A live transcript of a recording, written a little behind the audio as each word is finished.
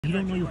you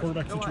don't know your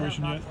quarterback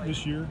situation yet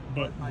this year,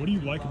 but what do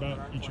you like about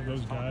each of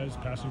those guys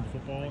passing the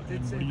football,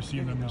 and what do you see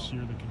in them this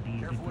year that could be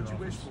good for your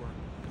offense?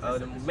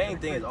 The main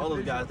thing is all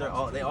those guys, they're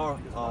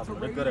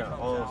good at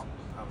all.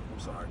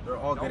 They're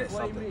all good at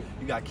something.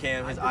 You got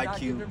Cam, his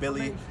IQ.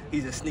 Billy,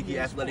 he's a sneaky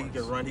athletic. He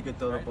can run, he can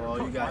throw the ball.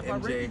 You got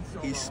MJ,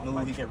 he's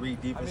smooth, he can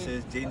read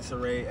defenses. Jaden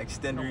Saray,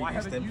 extender, he can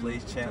extend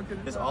plays, champ.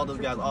 There's all those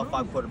guys, all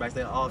 5 quarterbacks,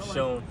 they all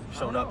shown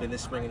up in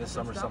this spring and this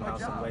summer somehow,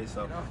 some way.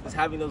 So just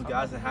having those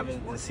guys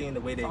and seeing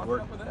the way they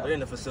work, they're in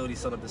the facility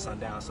sun up to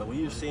sundown. So when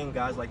you're seeing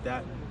guys like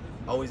that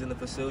always in the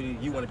facility,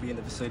 you want to be in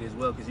the facility as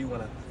well because you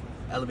want to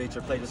elevate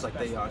your play just like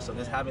they are. So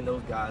just having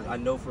those guys, I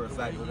know for a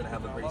fact we're going to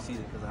have a great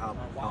season because of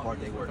how hard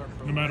they work.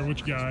 No matter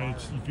which guy,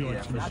 you feel like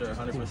it's for sure,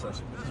 100%.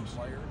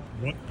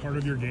 What part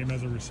of your game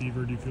as a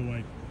receiver do you feel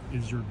like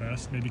is your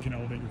best, maybe can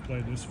elevate your play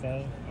this fall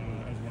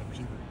as a wide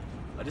receiver?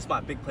 Just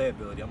my big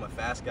playability. I'm a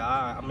fast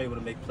guy. I'm able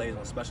to make plays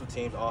on special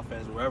teams,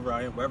 offense, wherever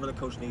I am, wherever the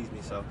coach needs me.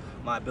 So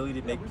my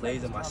ability to make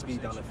plays and my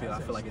speed down the field,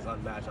 I feel like is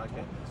unmatched.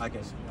 I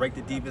can break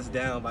the defense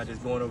down by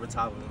just going over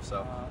top of them.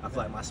 So I feel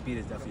like my speed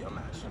is definitely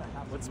unmatched.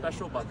 What's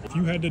special about If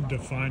you had to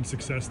define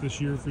success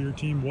this year for your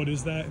team, what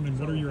is that? And then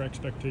what are your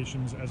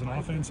expectations as an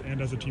offense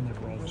and as a team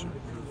overall this year?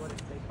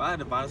 If I had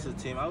to balance the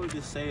team, I would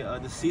just say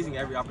just seizing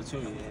every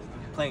opportunity and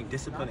playing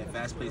disciplined and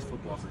fast-paced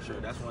football for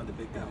sure. That's one of the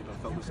big things we've been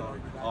focused on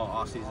all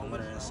offseason,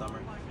 winter and summer.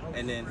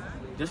 And then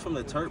just from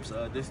the Terps,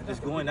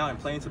 just going out and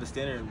playing to the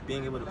standard and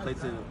being able to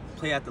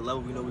play at the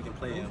level we know we can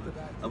play in.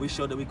 We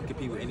showed that we can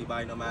compete with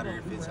anybody, no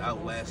matter if it's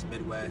out west,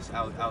 Midwest,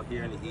 out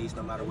here in the East,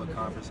 no matter what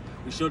conference.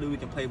 We showed that we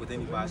can play with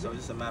anybody, so it's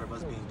just a matter of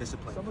us being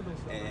disciplined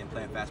and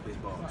playing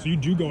fast-paced ball. So you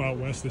do go out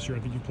west this year.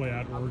 I think you play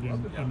at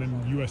Oregon and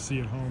then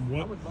USC at home.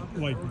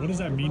 What does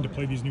that mean to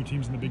play these new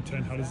teams in the Big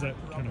Ten? How does that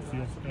kind of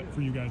feel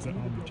for you guys on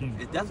your team?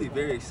 It's definitely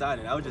very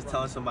exciting. I was just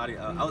telling somebody,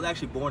 I was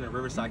actually born in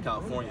Riverside,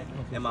 California,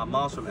 and my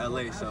mom's from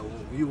LA, so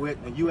when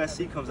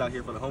USC comes out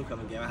here for the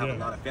homecoming game, I have a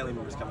lot of family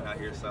members coming out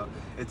here, so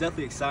it's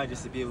definitely exciting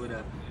just to be able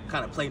to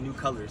kind of play new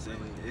colors, and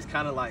it's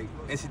kind of like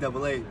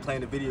NCAA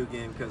playing a video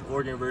game because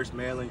Oregon versus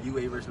Maryland,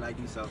 UA versus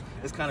Nike, so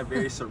it's kind of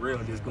very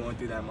surreal just going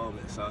through that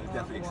moment, so it's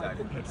definitely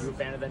exciting. You a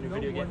fan of that new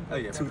video game? Oh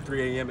yeah, 2,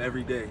 3 a.m.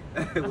 every day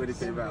when it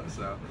came out,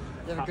 so.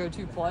 You have a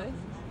go-to play?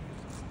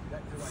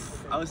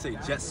 I would say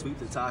jet sweep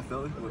to Tai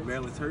Felton with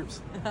Maryland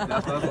Terps.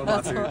 That's one of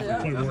my favorites.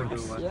 That's a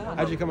good one. Yeah.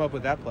 How'd you come up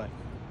with that play?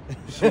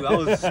 Shoot, I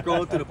was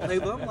scrolling through the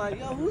playbook. I'm like,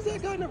 yo, who's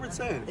that guy number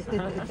 10?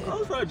 I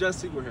was trying to just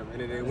sweep with him,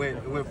 and then it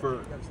went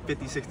for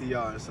 50, 60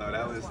 yards. So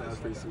that was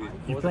pretty sweet.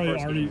 You probably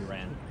already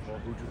ran.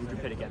 Who'd you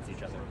pit against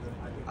each other?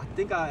 I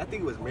think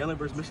it was Maryland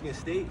versus Michigan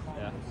State.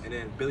 Yeah. And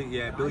then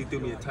Billy threw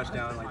me a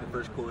touchdown like the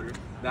first quarter.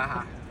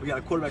 We got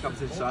a quarterback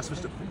competition, so I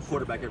switched to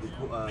quarterback every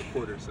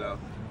quarter. So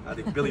I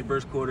think Billy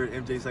first quarter,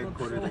 MJ second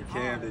quarter, then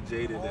Cam, then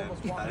Jade, and then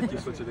I keep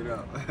switching it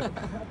up.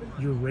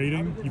 Your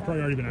rating? You've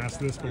probably already been asked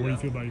this, but what do you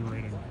feel about your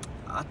rating?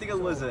 I think it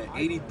was an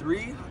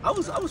 83. I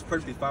was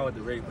perfectly fine with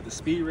the rating, but the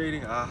speed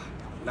rating,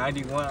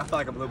 91. I feel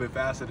like I'm a little bit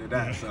faster than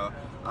that, so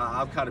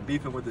I'm kind of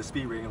beefing with the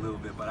speed rating a little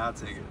bit, but I'll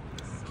take it.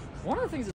 One of the things